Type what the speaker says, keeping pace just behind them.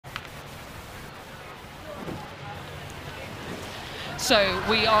So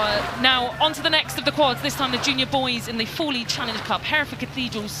we are now on to the next of the quads, this time the junior boys in the Fawley Challenge Cup, Hereford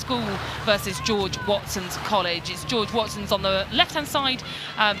Cathedral School versus George Watson's College. It's George Watson's on the left-hand side,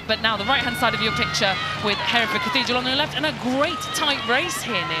 but now the right-hand side of your picture with Hereford Cathedral on the left, and a great tight race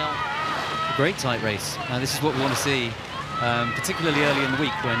here, Neil. A great tight race. This is what we want to see, particularly early in the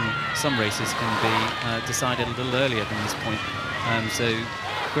week when some races can be decided a little earlier than this point. So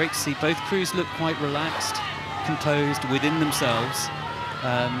great to see both crews look quite relaxed, composed within themselves,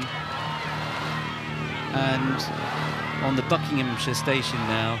 and on the Buckinghamshire station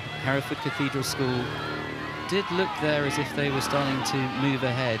now, Hereford Cathedral School did look there as if they were starting to move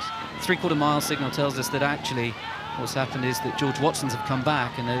ahead. 3/4 mile signal tells us that actually what's happened is that George Watson's have come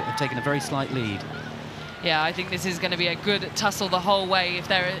back and have taken a very slight lead. Yeah, I think this is going to be a good tussle the whole way. If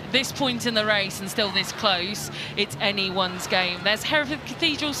they're at this point in the race and still this close, it's anyone's game. There's Hereford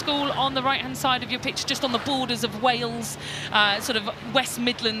Cathedral School on the right-hand side of your picture, just on the borders of Wales, sort of West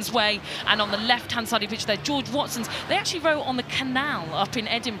Midlands way, and on the left-hand side of your picture there, George Watson's. They actually rode on the canal up in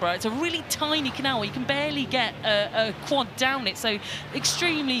Edinburgh. It's a really tiny canal where you can barely get a quad down it, so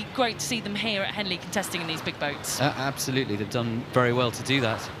extremely great to see them here at Henley contesting in these big boats. Absolutely, they've done very well to do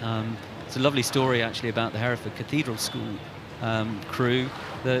that. It's a lovely story actually about the Hereford Cathedral School crew.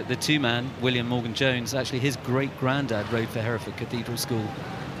 The two-man, William Morgan Jones, actually his great-granddad rode for Hereford Cathedral School.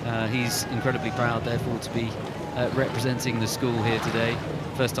 He's incredibly proud therefore to be representing the school here today.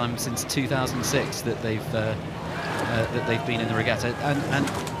 First time since 2006 that they've been in the regatta. And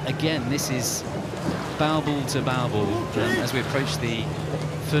again, this is bow ball to bow ball as we approach the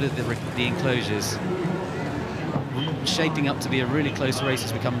foot of the enclosures. Shaping up to be a really close race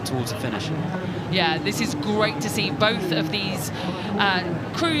as we come towards the finish. Yeah, this is great to see both of these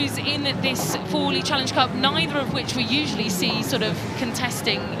crews in this Fawley Challenge Cup, neither of which we usually see sort of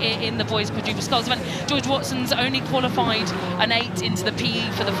contesting in the boys quadruple sculls event. George Watson's only qualified an 8 into the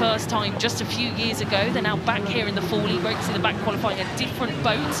PE for the first time just a few years ago. They're now back here in the Fawley. Great to see them back qualifying a different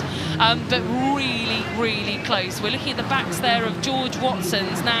boat, but really, really close. We're looking at the backs there of George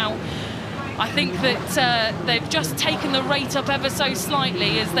Watson's now. I think that they've just taken the rate up ever so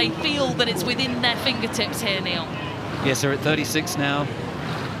slightly as they feel that it's within their fingertips here, Neil. Yes, they're at 36 now.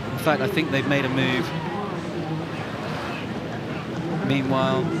 In fact, I think they've made a move.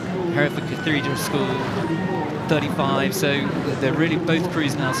 Meanwhile, Hereford Cathedral School, 35. So they're really both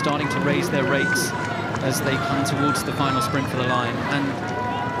crews now starting to raise their rates as they come towards the final sprint for the line.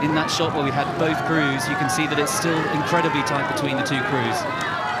 And in that shot where we had both crews, you can see that it's still incredibly tight between the two crews.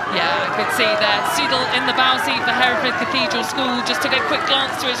 Yeah, I could see there. Siddle in the bow seat for Hereford Cathedral School. Just took a quick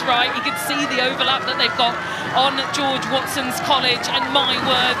glance to his right. You could see the overlap that they've got on George Watson's College. And my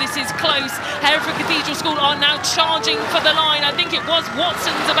word, this is close. Hereford Cathedral School are now charging for the line. I think it was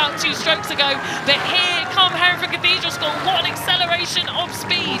Watson's about 2 strokes ago. But here come Hereford Cathedral School. What an acceleration of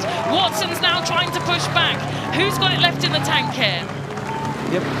speed. Watson's now trying to push back. Who's got it left in the tank here?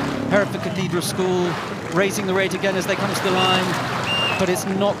 Yep, Hereford Cathedral School raising the rate again as they come to the line. But it's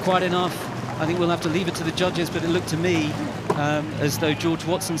not quite enough. I think we'll have to leave it to the judges, but it looked to me as though George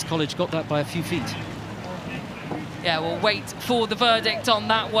Watson's College got that by a few feet. Yeah, we'll wait for the verdict on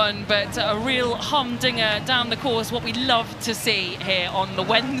that one, but a real humdinger down the course, what we love to see here on the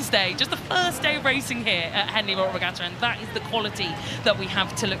Wednesday, just the first day of racing here at Henley Regatta, and that is the quality that we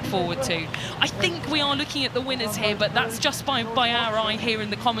have to look forward to. I think we are looking at the winners here, but that's just by our eye here in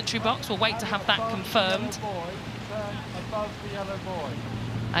the commentary box. We'll wait to have that confirmed.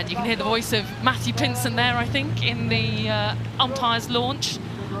 And you can hear the voice of Matthew Pinson there, I think, in the umpire's launch.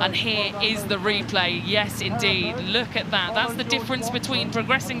 And here is the replay. Yes, indeed. Look at that. That's the difference between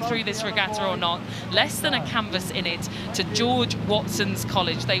progressing through this regatta or not. Less than a canvas in it to George Watson's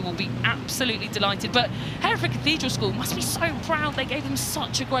College. They will be absolutely delighted. But Hereford Cathedral School must be so proud. They gave him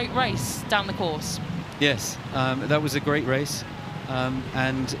such a great race down the course. Yes, that was a great race.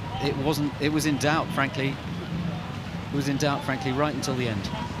 And it was in doubt, frankly. It was in doubt, frankly, right until the end.